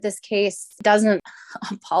This case doesn't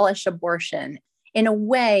abolish abortion. In a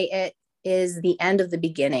way, it is the end of the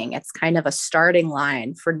beginning. It's kind of a starting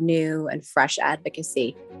line for new and fresh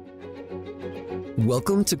advocacy.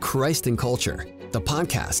 Welcome to Christ and Culture, the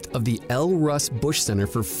podcast of the L. Russ Bush Center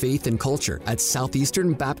for Faith and Culture at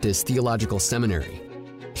Southeastern Baptist Theological Seminary.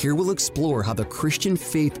 Here we'll explore how the Christian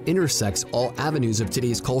faith intersects all avenues of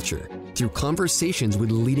today's culture through conversations with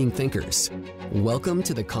leading thinkers. Welcome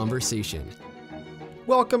to the conversation.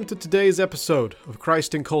 Welcome to today's episode of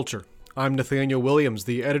Christ and Culture. I'm Nathaniel Williams,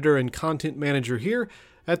 the editor and content manager here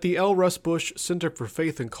at the L. Russ Bush Center for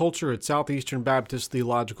Faith and Culture at Southeastern Baptist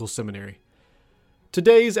Theological Seminary.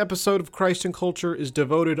 Today's episode of Christ and Culture is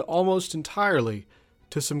devoted almost entirely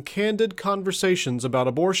to some candid conversations about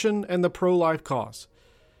abortion and the pro-life cause.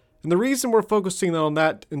 And the reason we're focusing on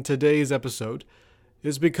that in today's episode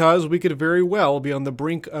is because we could very well be on the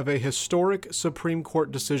brink of a historic Supreme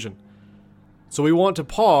Court decision. So we want to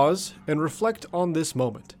pause and reflect on this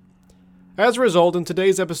moment. As a result, in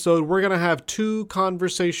today's episode, we're going to have two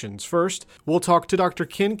conversations. First, we'll talk to Dr.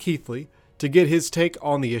 Ken Keithley to get his take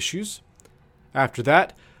on the issues. After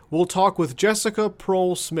that, we'll talk with Jessica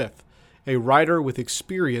Prohl-Smith, a writer with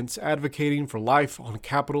experience advocating for life on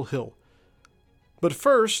Capitol Hill. But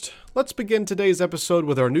first, let's begin today's episode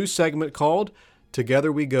with our new segment called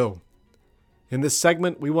Together We Go. In this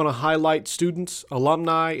segment, we want to highlight students,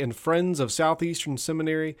 alumni, and friends of Southeastern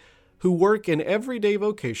Seminary who work in everyday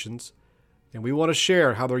vocations, and we want to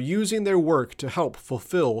share how they're using their work to help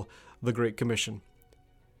fulfill the Great Commission.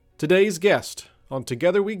 Today's guest on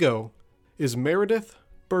Together We Go is Meredith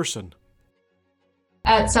Burson.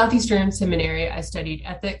 At Southeastern Seminary, I studied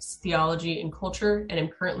ethics, theology, and culture, and am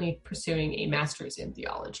currently pursuing a master's in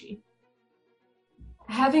theology.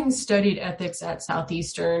 Having studied ethics at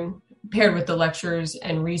Southeastern, paired with the lectures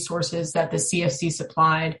and resources that the CFC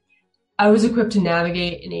supplied, I was equipped to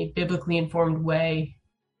navigate in a biblically informed way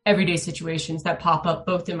everyday situations that pop up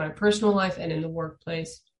both in my personal life and in the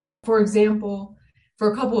workplace. For example,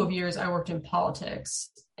 for a couple of years, I worked in politics,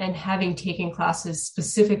 and having taken classes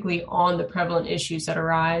specifically on the prevalent issues that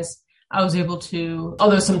arise, I was able to,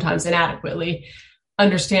 although sometimes inadequately,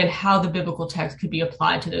 understand how the biblical text could be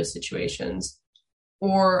applied to those situations.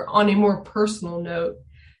 Or on a more personal note,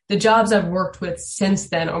 the jobs I've worked with since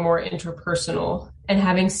then are more interpersonal, and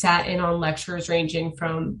having sat in on lectures ranging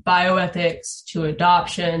from bioethics to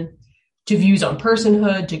adoption, to views on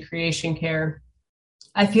personhood, to creation care,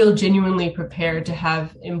 I feel genuinely prepared to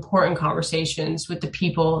have important conversations with the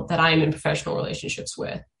people that I am in professional relationships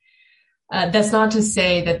with. That's not to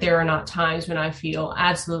say that there are not times when I feel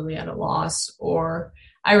absolutely at a loss, or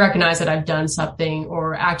I recognize that I've done something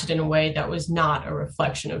or acted in a way that was not a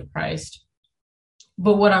reflection of Christ.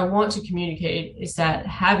 But what I want to communicate is that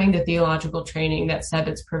having the theological training that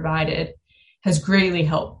Sebit's provided has greatly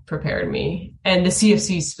helped prepare me. And the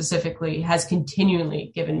CFC specifically has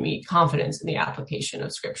continually given me confidence in the application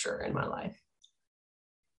of Scripture in my life.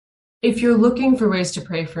 If you're looking for ways to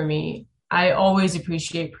pray for me, I always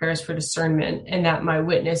appreciate prayers for discernment and that my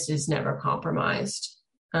witness is never compromised.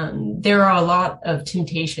 There are a lot of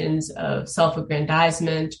temptations of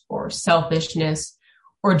self-aggrandizement or selfishness,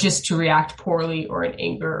 or just to react poorly or in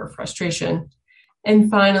anger or frustration.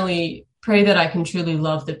 And finally, pray that I can truly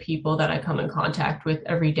love the people that I come in contact with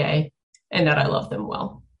every day and that I love them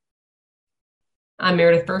well. I'm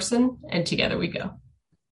Meredith Burson, and together we go.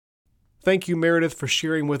 Thank you, Meredith, for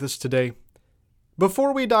sharing with us today.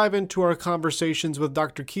 Before we dive into our conversations with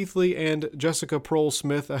Dr. Keithley and Jessica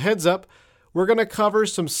Prohl-Smith, a heads up, we're going to cover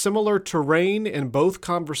some similar terrain in both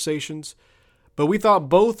conversations, but we thought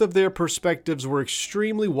both of their perspectives were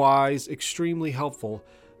extremely wise, extremely helpful,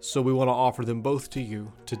 so we want to offer them both to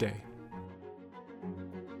you today.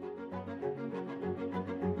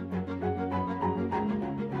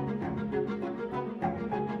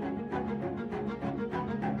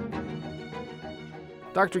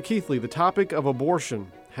 Dr. Keithley, the topic of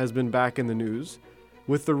abortion has been back in the news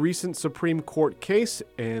with the recent Supreme Court case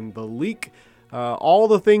and the leak, all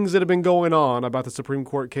the things that have been going on about the Supreme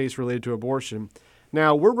Court case related to abortion.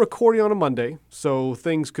 Now, we're recording on a Monday, so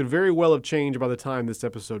things could very well have changed by the time this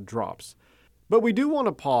episode drops. But we do want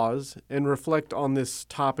to pause and reflect on this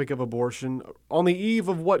topic of abortion on the eve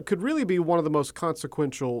of what could really be one of the most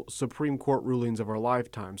consequential Supreme Court rulings of our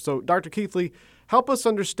lifetime. So, Dr. Keithley, help us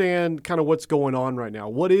understand kind of what's going on right now.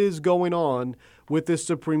 What is going on with this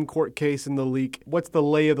Supreme Court case and the leak? What's the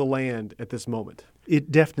lay of the land at this moment? It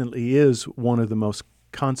definitely is one of the most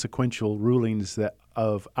consequential rulings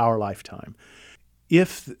of our lifetime.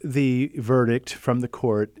 If the verdict from the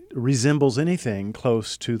court resembles anything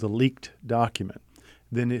close to the leaked document,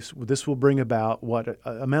 then this will bring about what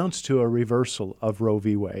amounts to a reversal of Roe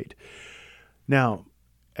v. Wade. Now,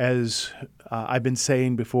 as I've been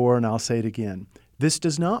saying before, and I'll say it again, this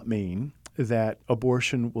does not mean that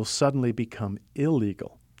abortion will suddenly become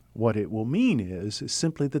illegal. What it will mean is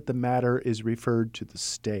simply that the matter is referred to the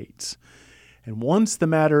states. And once the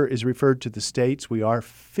matter is referred to the states, we are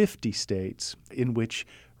 50 states in which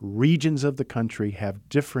regions of the country have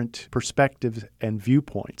different perspectives and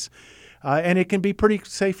viewpoints. And it can be pretty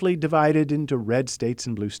safely divided into red states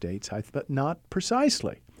and blue states, but not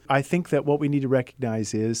precisely. I think that what we need to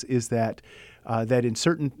recognize is that in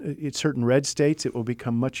certain red states it will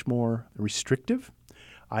become much more restrictive.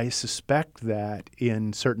 I suspect that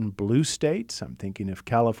in certain blue states, I'm thinking of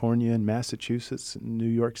California and Massachusetts and New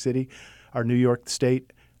York City, or New York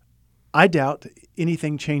State, I doubt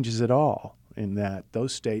anything changes at all in that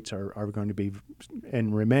those states are going to be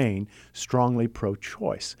and remain strongly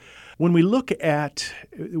pro-choice. When we look at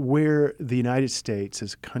where the United States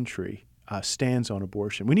as a country stands on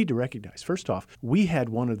abortion, we need to recognize, first off, we had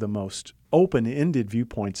one of the most open-ended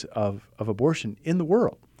viewpoints of abortion in the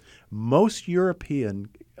world. Most European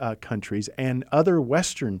countries and other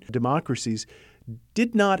Western democracies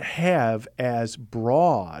did not have as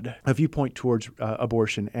broad a viewpoint towards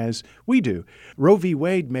abortion as we do. Roe v.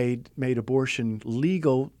 Wade made abortion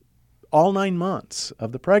legal all 9 months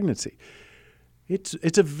of the pregnancy.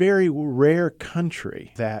 It's a very rare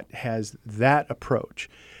country that has that approach.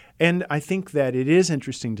 And I think that it is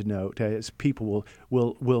interesting to note, as people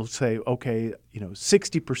will say, okay,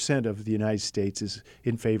 60% of the United States is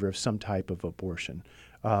in favor of some type of abortion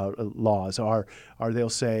laws, or they'll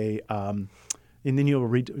say, and then you'll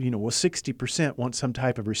read, 60% want some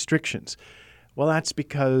type of restrictions. Well, that's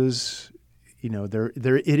because,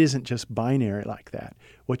 it isn't just binary like that.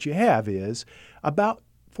 What you have is about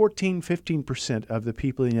 15% of the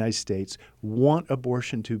people in the United States want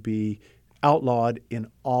abortion to be outlawed in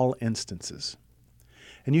all instances.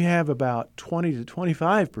 And you have about 20 to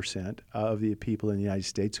 25% of the people in the United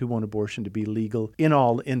States who want abortion to be legal in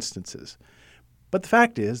all instances. But the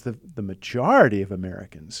fact is the majority of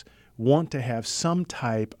Americans want to have some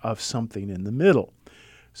type of something in the middle.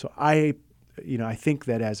 So I think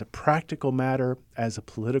that as a practical matter, as a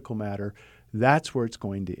political matter, that's where it's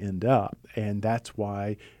going to end up. And that's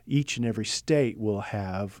why each and every state will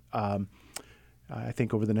have I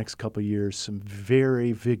think over the next couple of years, some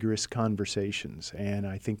very vigorous conversations. And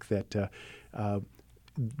I think that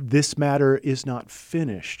this matter is not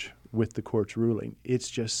finished with the court's ruling. It's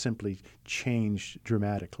just simply changed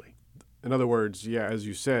dramatically. In other words, as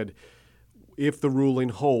you said, if the ruling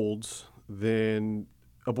holds, then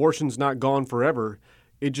abortion's not gone forever.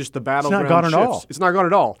 It just the battleground shifts. It's not gone at all. It's not gone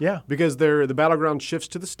at all. Yeah. Because the battleground shifts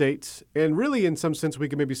to the states, and really, in some sense, we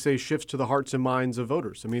can maybe say shifts to the hearts and minds of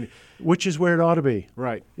voters. I mean, which is where it ought to be.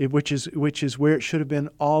 Right. Which is where it should have been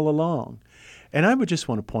all along. And I would just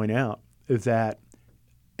want to point out that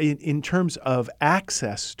in terms of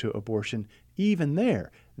access to abortion, even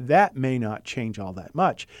there, that may not change all that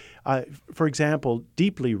much. For example,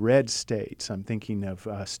 deeply red states, I'm thinking of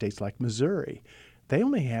states like Missouri, they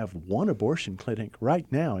only have one abortion clinic right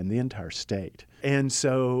now in the entire state. And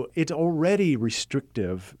so it's already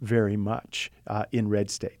restrictive very much in red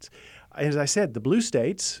states. As I said, the blue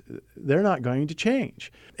states, they're not going to change.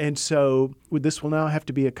 And so this will now have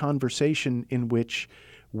to be a conversation in which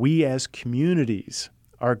we as communities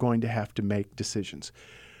are going to have to make decisions,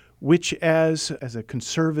 which as a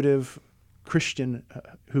conservative Christian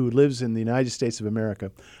who lives in the United States of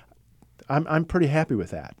America, I'm pretty happy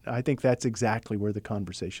with that. I think that's exactly where the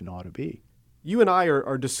conversation ought to be. You and I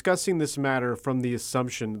are discussing this matter from the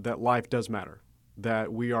assumption that life does matter,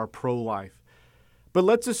 that we are pro-life. But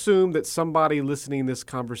let's assume that somebody listening to this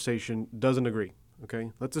conversation doesn't agree,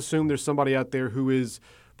 okay? Let's assume there's somebody out there who is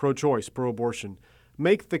pro-choice, pro-abortion.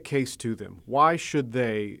 Make the case to them. Why should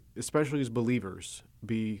they, especially as believers,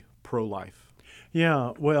 be pro-life?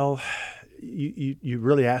 Yeah, well, you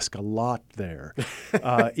really ask a lot there.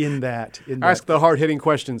 In that, ask the hard-hitting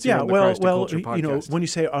questions. Here on the Christ and Culture podcast. When you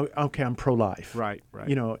say, okay, I'm pro-life, right.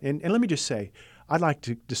 And let me just say, I'd like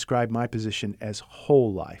to describe my position as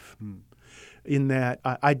whole life. In that,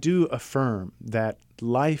 I do affirm that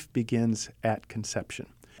life begins at conception.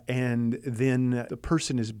 And then the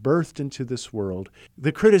person is birthed into this world.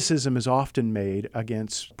 The criticism is often made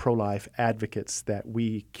against pro-life advocates that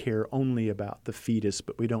we care only about the fetus,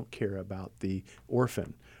 but we don't care about the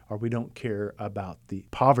orphan, or we don't care about the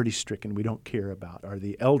poverty-stricken, we don't care about or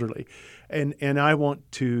the elderly. And I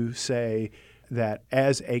want to say that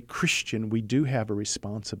as a Christian, we do have a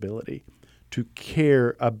responsibility to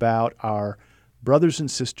care about our brothers and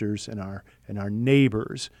sisters and our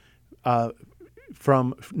neighbors,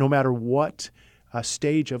 from no matter what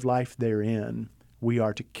stage of life they're in, we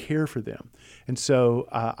are to care for them. And so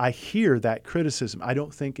I hear that criticism. I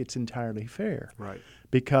don't think it's entirely fair. Right.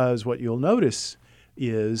 Because what you'll notice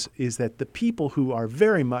is that the people who are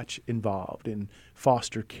very much involved in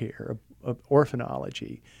foster care,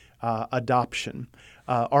 orphanology, adoption,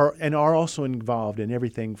 are also involved in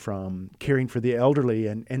everything from caring for the elderly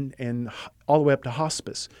and all the way up to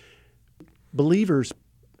hospice. Believers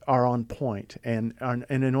are on point and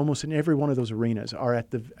in almost in every one of those arenas are at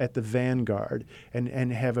the vanguard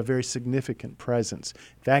and have a very significant presence.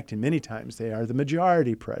 In fact, in many times they are the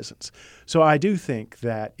majority presence. So I do think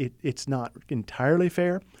that it's not entirely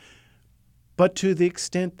fair, but to the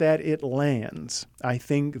extent that it lands, I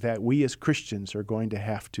think that we as Christians are going to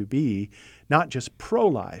have to be not just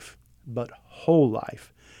pro-life, but whole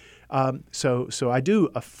life. So I do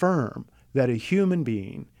affirm that a human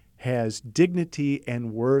being has dignity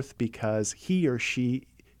and worth because he or she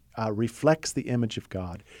reflects the image of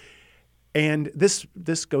God. And this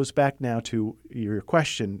goes back now to your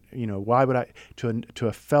question, why would to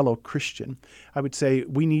a fellow Christian, I would say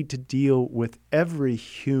we need to deal with every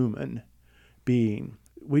human being.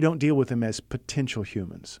 We don't deal with them as potential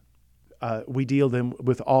humans. We deal them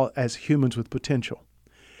with all as humans with potential.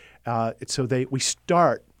 So we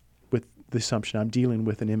start with the assumption I'm dealing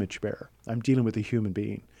with an image bearer. I'm dealing with a human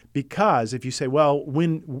being. Because if you say, well,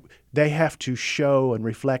 when they have to show and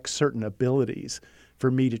reflect certain abilities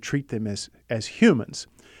for me to treat them as humans,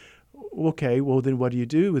 okay, well then what do you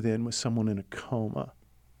do then with someone in a coma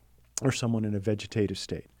or someone in a vegetative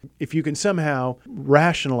state? If you can somehow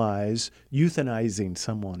rationalize euthanizing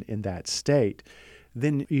someone in that state,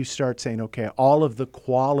 then you start saying, okay, all of the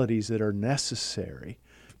qualities that are necessary,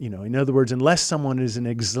 in other words, unless someone is an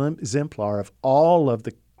exemplar of all of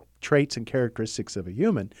the traits and characteristics of a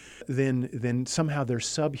human, then somehow they're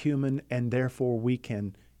subhuman and therefore we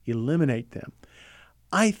can eliminate them.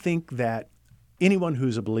 I think that anyone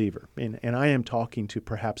who's a believer, and I am talking to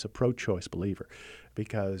perhaps a pro-choice believer,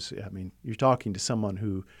 because, you're talking to someone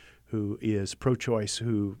who is pro-choice,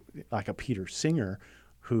 who, like a Peter Singer,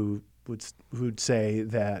 who would say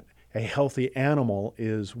that a healthy animal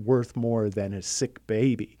is worth more than a sick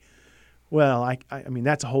baby. Well, I mean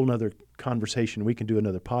that's a whole other conversation. We can do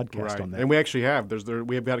another podcast on that. And we actually have.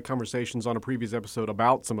 We have had conversations on a previous episode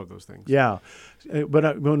about some of those things. Yeah,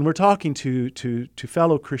 but when we're talking to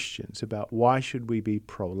fellow Christians about why should we be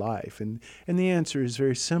pro-life, and the answer is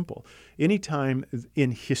very simple. Anytime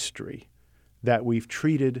in history that we've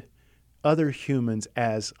treated other humans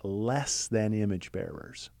as less than image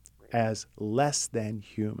bearers, as less than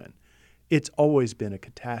human, it's always been a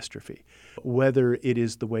catastrophe. Whether it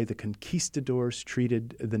is the way the conquistadors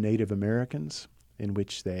treated the Native Americans, in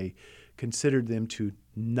which they considered them to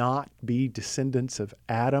not be descendants of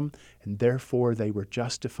Adam, and therefore they were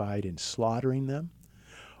justified in slaughtering them,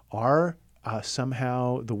 or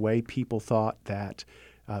somehow the way people thought that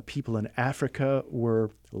people in Africa were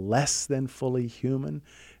less than fully human,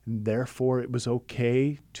 and therefore it was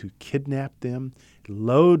okay to kidnap them,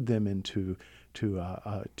 load them into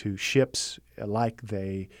ships like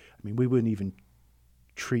we wouldn't even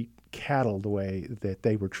treat cattle the way that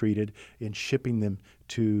they were treated in shipping them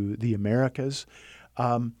to the Americas.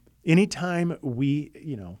 Anytime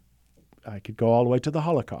I could go all the way to the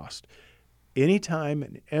Holocaust. Anytime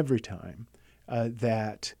and every time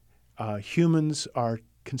that humans are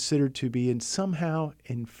considered to be somehow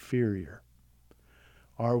inferior,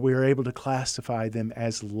 or we're able to classify them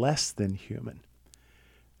as less than human,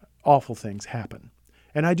 awful things happen.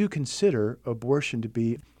 And I do consider abortion to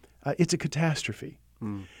be, it's a catastrophe.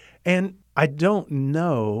 Mm. And I don't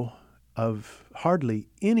know of hardly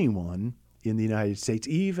anyone in the United States,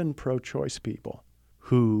 even pro-choice people,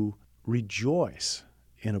 who rejoice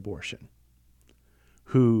in abortion,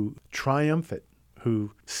 who triumph it,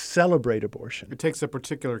 who celebrate abortion. It takes a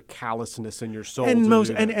particular callousness in your soul. And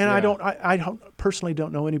I don't personally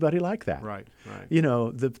don't know anybody like that. Right.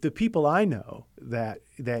 The people I know that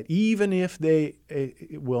even if they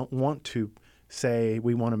will want to say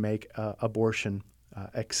we want to make abortion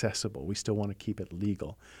accessible, we still want to keep it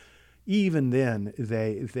legal. Even then,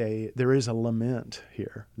 there is a lament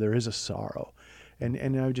here. There is a sorrow.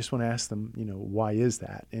 And I just want to ask them, why is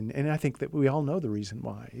that? And I think that we all know the reason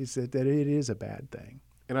why, is that it is a bad thing.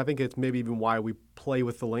 And I think it's maybe even why we play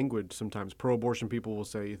with the language sometimes. Pro-abortion people will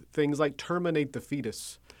say things like terminate the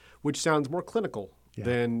fetus, which sounds more clinical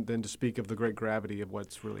than to speak of the great gravity of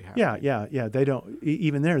what's really happening. Yeah. They don't,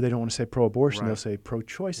 even there, they don't want to say pro-abortion. Right. They'll say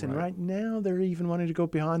pro-choice. And right now they're even wanting to go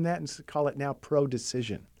beyond that and call it now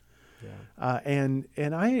pro-decision. And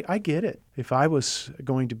I get it. If I was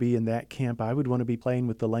going to be in that camp, I would want to be playing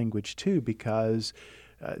with the language too, because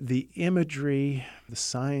the imagery, the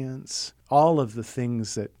science, all of the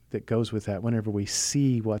things that goes with that, whenever we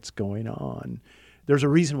see what's going on, there's a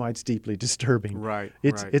reason why it's deeply disturbing. Right.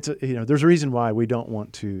 It's there's a reason why we don't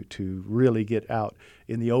want to really get out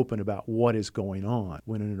in the open about what is going on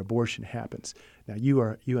when an abortion happens. Now,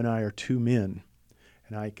 you and I are two men,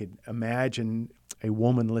 and I could imagine a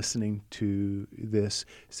woman listening to this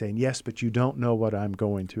saying, "Yes, but you don't know what I'm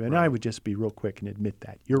going through." And I would just be real quick and admit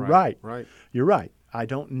that. You're right. Right. You're right. I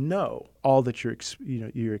don't know all that you're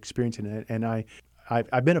experiencing, and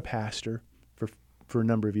I've been a pastor for a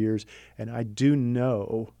number of years, and I do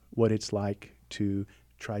know what it's like to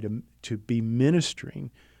try to be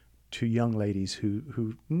ministering to young ladies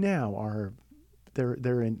who now are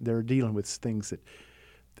they're dealing with things that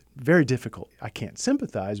very difficult. I can't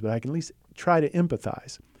sympathize, but I can at least try to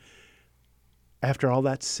empathize. After all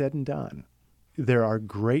that's said and done, there are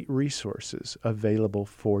great resources available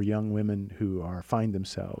for young women who find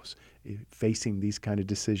themselves facing these kind of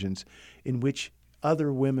decisions, in which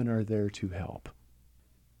other women are there to help.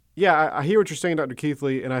 Yeah, I hear what you're saying, Dr.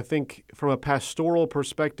 Keithley, and I think from a pastoral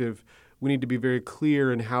perspective, we need to be very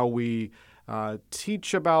clear in how we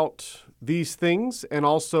teach about these things and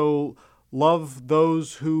also love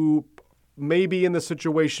those who may be in the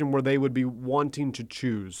situation where they would be wanting to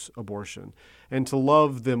choose abortion, and to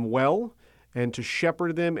love them well and to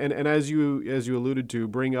shepherd them, and as you alluded to,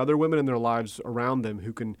 bring other women in their lives around them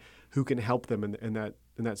who can help them in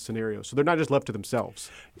that scenario. So they're not just left to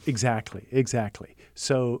themselves. Exactly.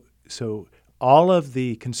 So all of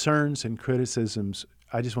the concerns and criticisms,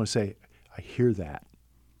 I just want to say, I hear that,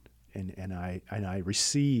 and I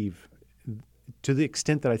receive, to the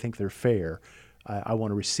extent that I think they're fair, I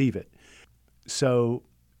want to receive it. So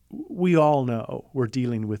we all know we're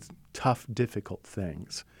dealing with tough, difficult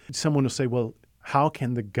things. Someone will say, well, how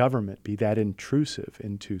can the government be that intrusive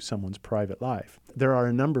into someone's private life? There are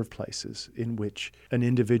a number of places in which an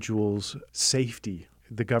individual's safety,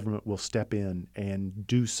 the government will step in and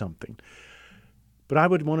do something. But I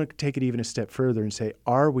would want to take it even a step further and say,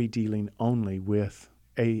 are we dealing only with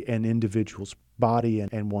an individual's body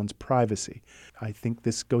and one's privacy? I think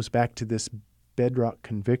this goes back to this bedrock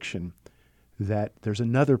conviction that there's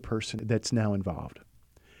another person that's now involved,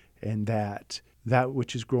 and that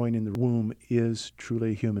which is growing in the womb is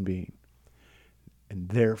truly a human being. And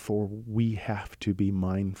therefore, we have to be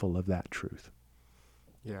mindful of that truth.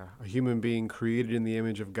 Yeah, a human being created in the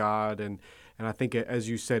image of God. And I think, as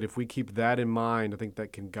you said, if we keep that in mind, I think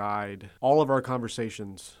that can guide all of our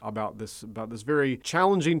conversations about this very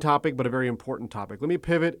challenging topic, but a very important topic. Let me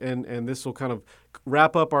pivot, and this will kind of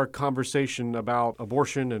wrap up our conversation about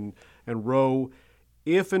abortion and Roe.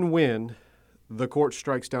 If and when the court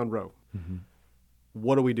strikes down Roe,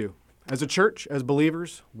 what do we do? As a church, as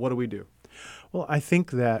believers, what do we do? Well, I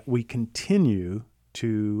think that we continue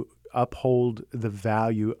to uphold the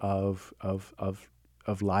value of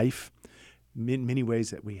life in many ways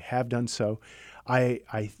that we have done so.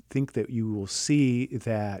 I think that you will see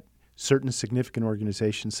that certain significant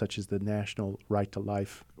organizations, such as the National Right to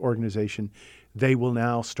Life organization, they will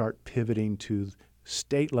now start pivoting to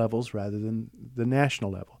state levels rather than the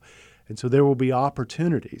national level. And so there will be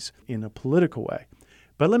opportunities in a political way.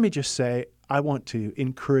 But let me just say, I want to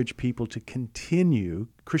encourage people to continue,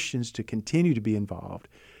 Christians to continue to be involved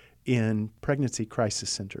in pregnancy crisis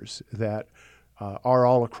centers that are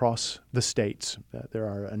all across the states. There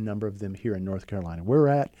are a number of them here in North Carolina we're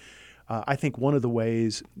at. I think one of the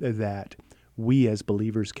ways that we as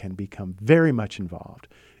believers can become very much involved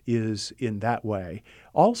is in that way.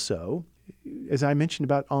 Also, as I mentioned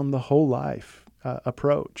about on the whole life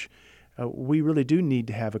approach, we really do need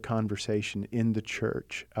to have a conversation in the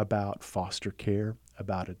church about foster care,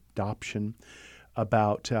 about adoption,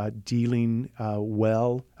 about dealing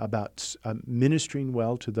well, about ministering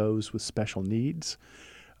well to those with special needs,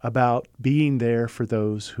 about being there for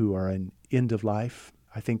those who are in end of life.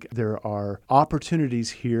 I think there are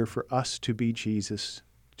opportunities here for us to be Jesus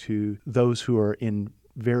to those who are in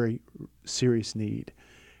very serious need.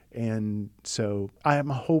 And so I am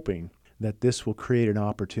hoping that this will create an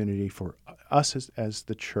opportunity for us as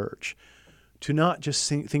the church to not just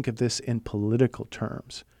think of this in political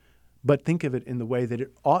terms, but think of it in the way that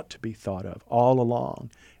it ought to be thought of all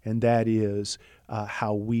along, and that is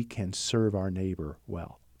how we can serve our neighbor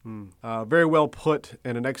well. Very well put,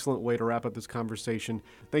 and an excellent way to wrap up this conversation.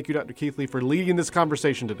 Thank you, Dr. Keithley, for leading this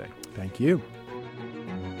conversation today. Thank you.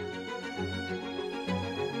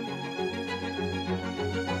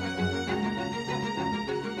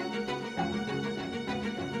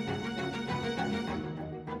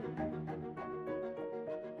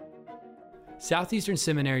 Southeastern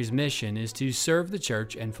Seminary's mission is to serve the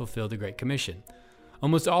church and fulfill the Great Commission.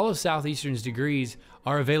 Almost all of Southeastern's degrees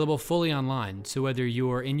are available fully online, so whether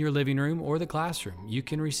you're in your living room or the classroom, you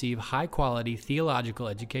can receive high-quality theological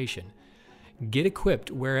education. Get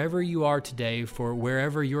equipped wherever you are today for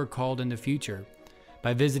wherever you're called in the future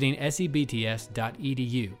by visiting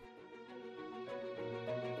sebts.edu.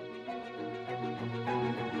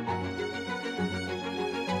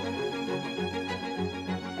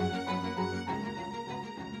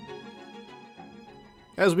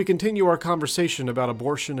 As we continue our conversation about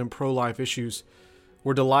abortion and pro-life issues,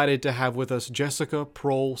 we're delighted to have with us Jessica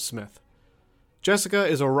Prohl-Smith. Jessica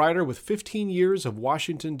is a writer with 15 years of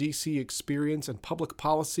Washington, D.C. experience in public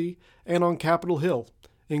policy and on Capitol Hill,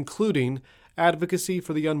 including advocacy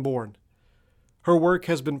for the unborn. Her work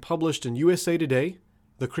has been published in USA Today,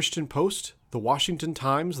 The Christian Post, The Washington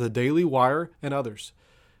Times, The Daily Wire, and others.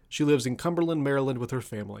 She lives in Cumberland, Maryland with her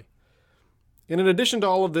family. And in addition to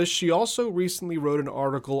all of this, she also recently wrote an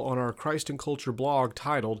article on our Christ and Culture blog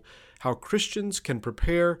titled, How Christians Can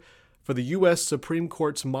Prepare for the U.S. Supreme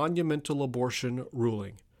Court's Monumental Abortion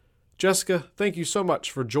Ruling. Jessica, thank you so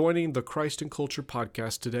much for joining the Christ and Culture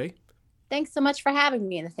podcast today. Thanks so much for having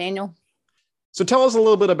me, Nathaniel. So tell us a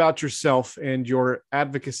little bit about yourself and your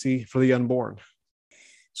advocacy for the unborn.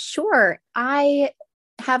 Sure. I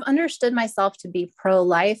have understood myself to be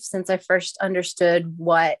pro-life since I first understood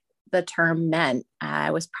what the term meant.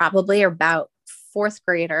 I was probably about fourth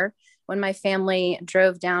grader when my family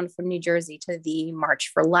drove down from New Jersey to the March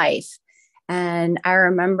for Life. And I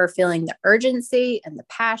remember feeling the urgency and the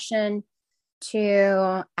passion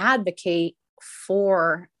to advocate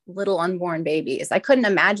for little unborn babies. I couldn't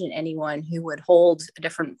imagine anyone who would hold a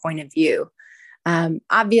different point of view.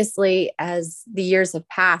 Obviously, as the years have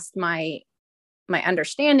passed, my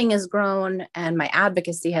understanding has grown and my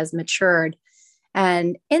advocacy has matured.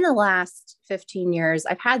 And in the last 15 years,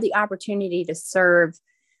 I've had the opportunity to serve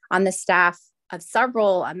on the staff of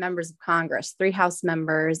several members of Congress, 3 House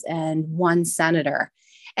members and 1 senator.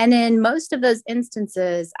 And in most of those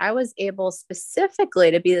instances, I was able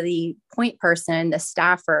specifically to be the point person, the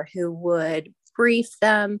staffer who would brief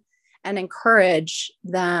them and encourage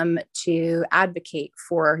them to advocate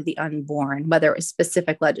for the unborn, whether it was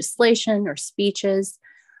specific legislation or speeches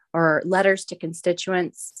or letters to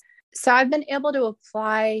constituents. So I've been able to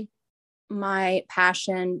apply my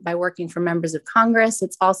passion by working for members of Congress.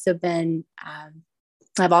 It's also been,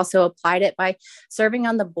 I've also applied it by serving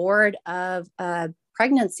on the board of a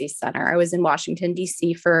pregnancy center. I was in Washington,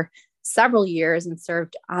 D.C. for several years and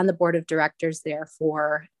served on the board of directors there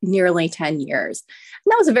for nearly 10 years.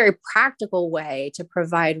 And that was a very practical way to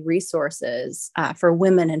provide resources for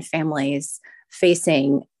women and families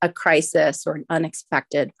facing a crisis or an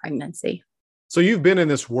unexpected pregnancy. So you've been in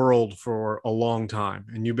this world for a long time,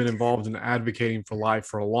 and you've been involved in advocating for life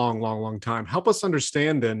for a long time. Help us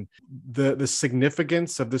understand then the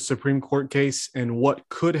significance of the Supreme Court case and what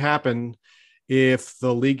could happen if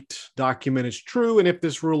the leaked document is true and if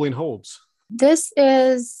this ruling holds. This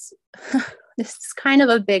is kind of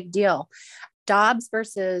a big deal. Dobbs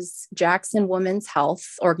versus Jackson Women's Health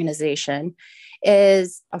Organization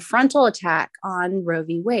is a frontal attack on Roe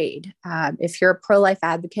v. Wade. If you're a pro-life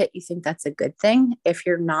advocate, you think that's a good thing. If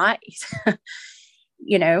you're not,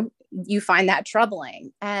 you find that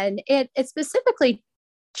troubling. And it specifically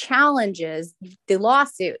the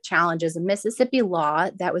lawsuit challenges a Mississippi law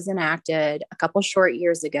that was enacted a couple short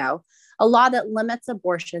years ago, a law that limits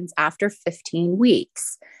abortions after 15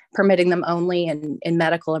 weeks, permitting them only in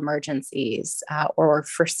medical emergencies or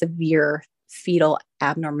for severe fetal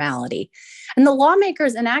abnormality. And the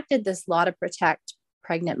lawmakers enacted this law to protect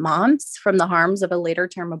pregnant moms from the harms of a later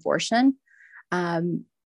term abortion and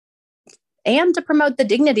to promote the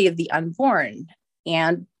dignity of the unborn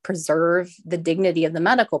and preserve the dignity of the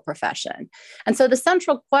medical profession. And so the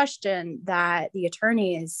central question that the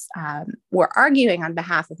attorneys were arguing on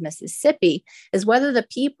behalf of Mississippi is whether the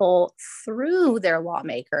people, through their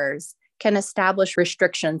lawmakers, can establish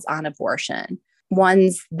restrictions on abortion,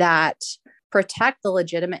 ones that protect the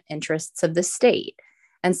legitimate interests of the state.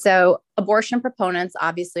 And so abortion proponents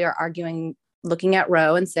obviously are arguing, looking at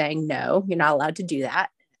Roe and saying, no, you're not allowed to do that.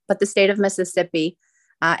 But the state of Mississippi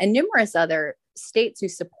and numerous other states who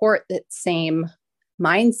support that same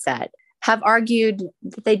mindset have argued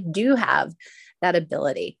that they do have that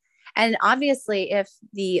ability. And obviously, if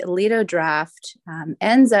the Alito draft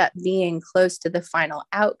ends up being close to the final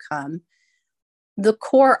outcome, the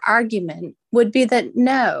core argument would be that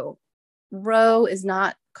no, Roe is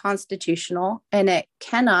not constitutional and it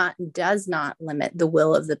does not limit the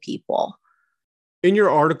will of the people. In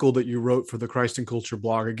your article that you wrote for the Christ and Culture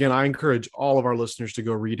blog, again, I encourage all of our listeners to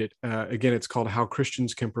go read it. Again, it's called How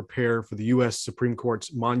Christians Can Prepare for the U.S. Supreme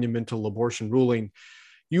Court's Monumental Abortion Ruling.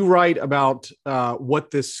 You write about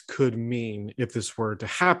what this could mean if this were to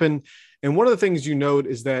happen. And one of the things you note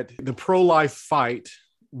is that the pro-life fight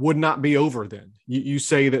would not be over then. You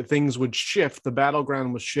say that things would shift, the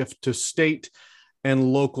battleground would shift to state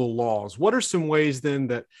and local laws. What are some ways then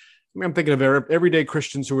that, I'm thinking of everyday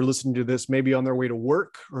Christians who are listening to this, maybe on their way to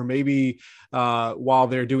work or maybe while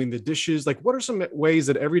they're doing the dishes. Like, what are some ways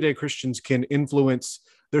that everyday Christians can influence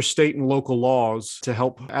their state and local laws to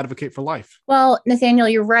help advocate for life? Well, Nathaniel,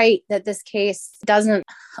 you're right that this case doesn't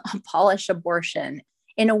abolish abortion.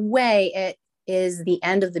 In a way, it is the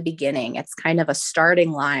end of the beginning. It's kind of a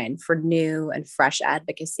starting line for new and fresh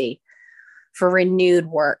advocacy, for renewed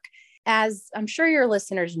work. As I'm sure your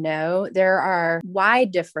listeners know, there are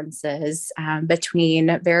wide differences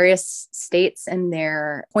between various states and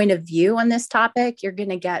their point of view on this topic. You're going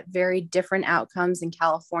to get very different outcomes in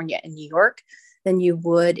California and New York than you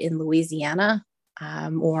would in Louisiana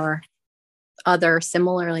or other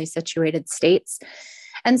similarly situated states.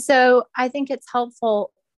 And so I think it's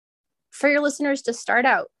helpful for your listeners to start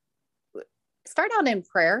out in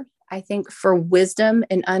prayer, I think, for wisdom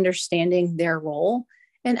and understanding their role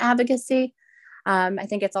in advocacy. I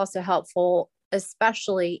think it's also helpful,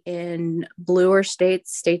 especially in bluer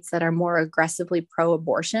states that are more aggressively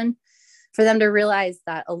pro-abortion, for them to realize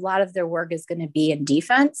that a lot of their work is going to be in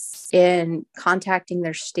defense, in contacting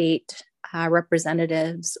their state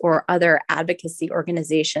representatives or other advocacy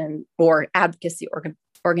organizations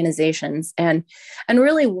and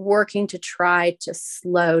really working to try to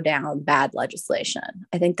slow down bad legislation.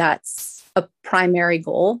 I think that's a primary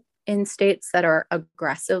goal in states that are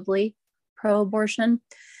aggressively pro-abortion.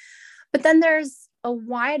 But then there's a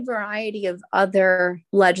wide variety of other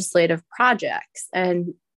legislative projects,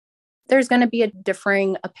 and there's going to be a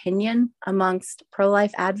differing opinion amongst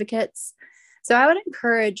pro-life advocates. So I would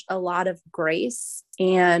encourage a lot of grace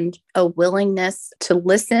and a willingness to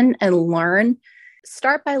listen and learn.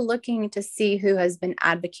 Start by looking to see who has been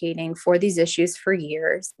advocating for these issues for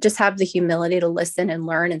years. Just have the humility to listen and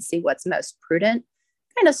learn and see what's most prudent.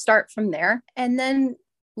 Kind of start from there and then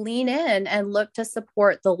lean in and look to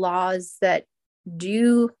support the laws that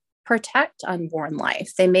do protect unborn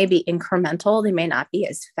life. They may be incremental. They may not be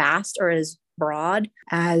as fast or as broad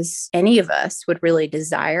as any of us would really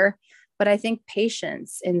desire. But I think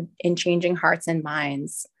patience in changing hearts and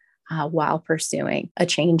minds while pursuing a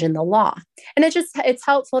change in the law. And it's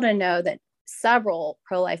helpful to know that several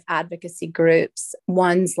pro-life advocacy groups,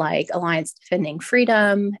 ones like Alliance Defending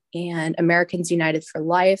Freedom and Americans United for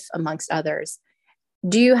Life, amongst others,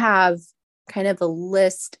 do have kind of a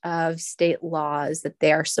list of state laws that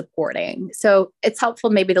they are supporting. So it's helpful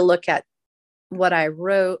maybe to look at what I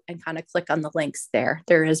wrote and kind of click on the links there.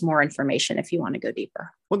 There is more information if you want to go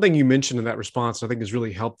deeper. One thing you mentioned in that response I think is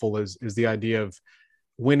really helpful is the idea of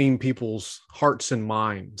winning people's hearts and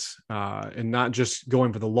minds, and not just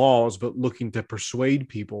going for the laws, but looking to persuade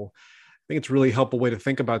people. I think it's a really helpful way to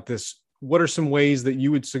think about this. What are some ways that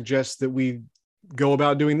you would suggest that we go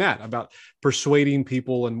about doing that, about persuading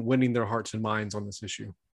people and winning their hearts and minds on this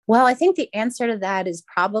issue? Well, I think the answer to that is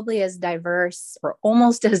probably as diverse or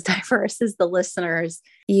almost as diverse as the listeners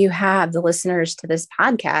to this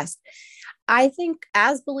podcast. I think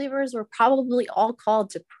as believers, we're probably all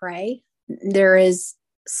called to pray. There is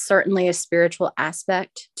certainly a spiritual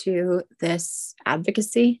aspect to this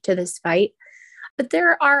advocacy, to this fight. But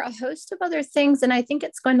there are a host of other things, and I think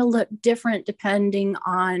it's going to look different depending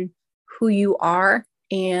on who you are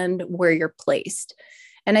and where you're placed.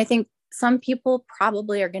 And I think some people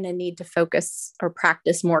probably are going to need to focus or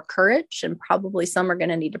practice more courage, and probably some are going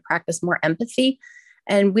to need to practice more empathy.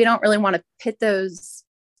 And we don't really want to pit those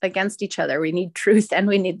against each other. We need truth and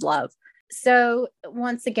we need love. So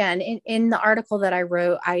once again, in the article that I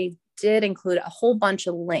wrote, I did include a whole bunch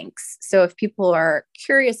of links. So if people are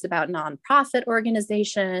curious about nonprofit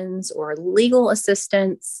organizations or legal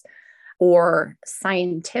assistance or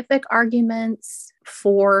scientific arguments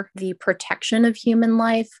for the protection of human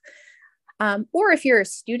life, or if you're a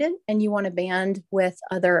student and you want to band with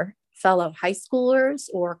other fellow high schoolers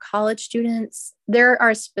or college students, there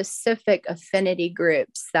are specific affinity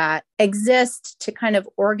groups that exist to kind of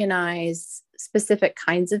organize specific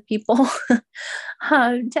kinds of people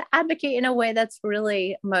to advocate in a way that's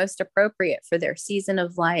really most appropriate for their season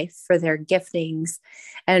of life, for their giftings,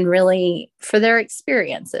 and really for their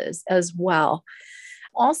experiences as well.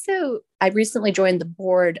 Also, I recently joined the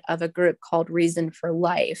board of a group called Reason for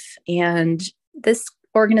Life, and this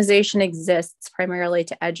organization exists primarily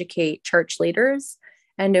to educate church leaders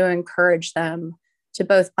and to encourage them to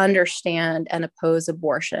both understand and oppose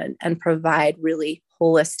abortion and provide really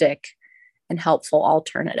holistic and helpful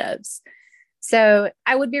alternatives. So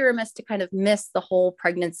I would be remiss to kind of miss the whole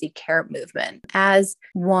pregnancy care movement. As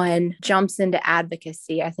one jumps into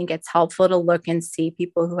advocacy, I think it's helpful to look and see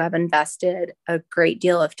people who have invested a great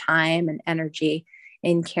deal of time and energy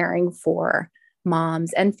in caring for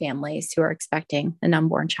moms and families who are expecting an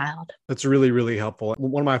unborn child. That's really, really helpful.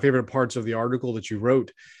 One of my favorite parts of the article that you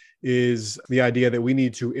wrote is the idea that we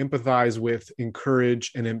need to empathize with,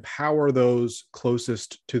 encourage, and empower those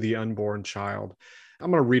closest to the unborn child. I'm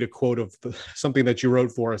going to read a quote of something that you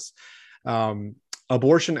wrote for us.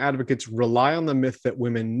 Abortion advocates rely on the myth that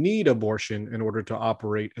women need abortion in order to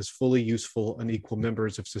operate as fully useful and equal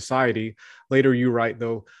members of society. Later, you write,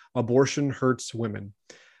 though, abortion hurts women.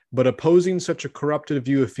 But opposing such a corrupted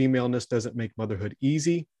view of femaleness doesn't make motherhood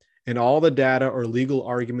easy. And all the data or legal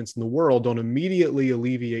arguments in the world don't immediately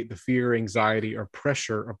alleviate the fear, anxiety, or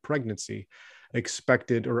pressure of pregnancy,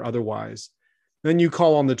 expected or otherwise. Then you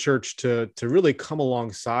call on the church to really come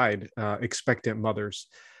alongside expectant mothers.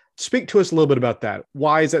 Speak to us a little bit about that.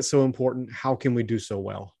 Why is that so important? How can we do so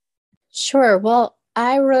well? Sure. Well,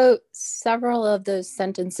 I wrote several of those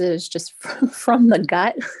sentences just from the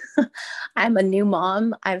gut. I'm a new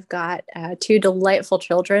mom. I've got 2 delightful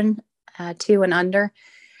children, 2 and under.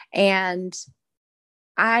 And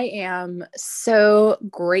I am so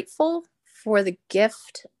grateful for the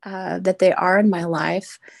gift that they are in my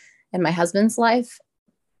life and my husband's life.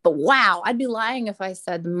 But wow, I'd be lying if I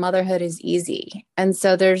said motherhood is easy. And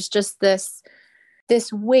so there's just this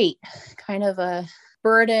weight, kind of a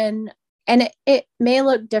burden. And it may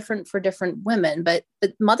look different for different women, but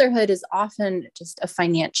motherhood is often just a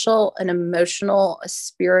financial, an emotional, a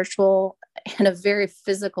spiritual, and a very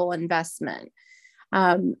physical investment.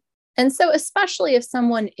 And so especially if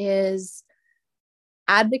someone is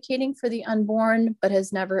advocating for the unborn, but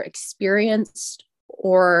has never experienced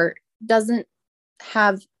or doesn't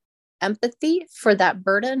have empathy for that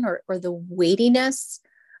burden or the weightiness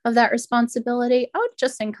of that responsibility, I would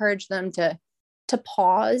just encourage them to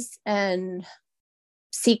pause and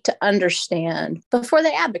seek to understand before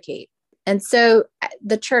they advocate. And so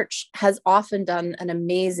the church has often done an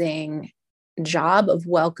amazing job of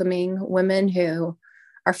welcoming women who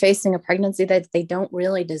are facing a pregnancy that they don't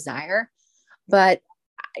really desire. But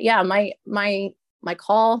yeah, my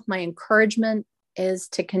call, my encouragement is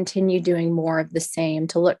to continue doing more of the same,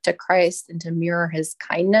 to look to Christ and to mirror his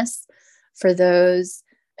kindness for those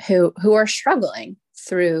who are struggling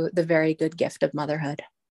through the very good gift of motherhood.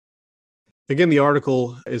 Again, the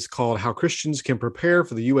article is called How Christians Can Prepare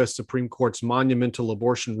for the U.S. Supreme Court's Monumental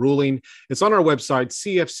Abortion Ruling. It's on our website,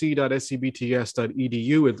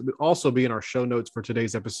 cfc.scbts.edu. It will also be in our show notes for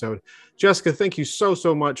today's episode. Jessica, thank you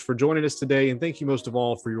so much for joining us today. And thank you most of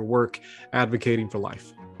all for your work advocating for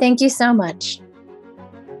life. Thank you so much.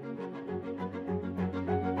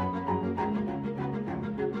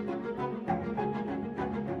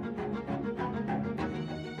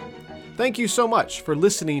 Thank you so much for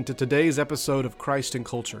listening to today's episode of Christ and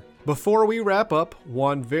Culture. Before we wrap up,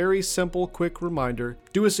 one very simple, quick reminder.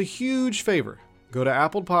 Do us a huge favor. Go to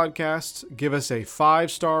Apple Podcasts, give us a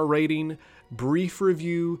 5-star rating, brief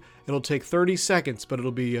review. It'll take 30 seconds, but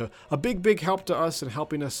it'll be a big help to us in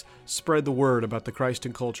helping us spread the word about the Christ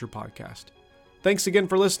and Culture podcast. Thanks again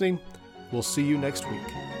for listening. We'll see you next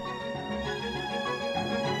week.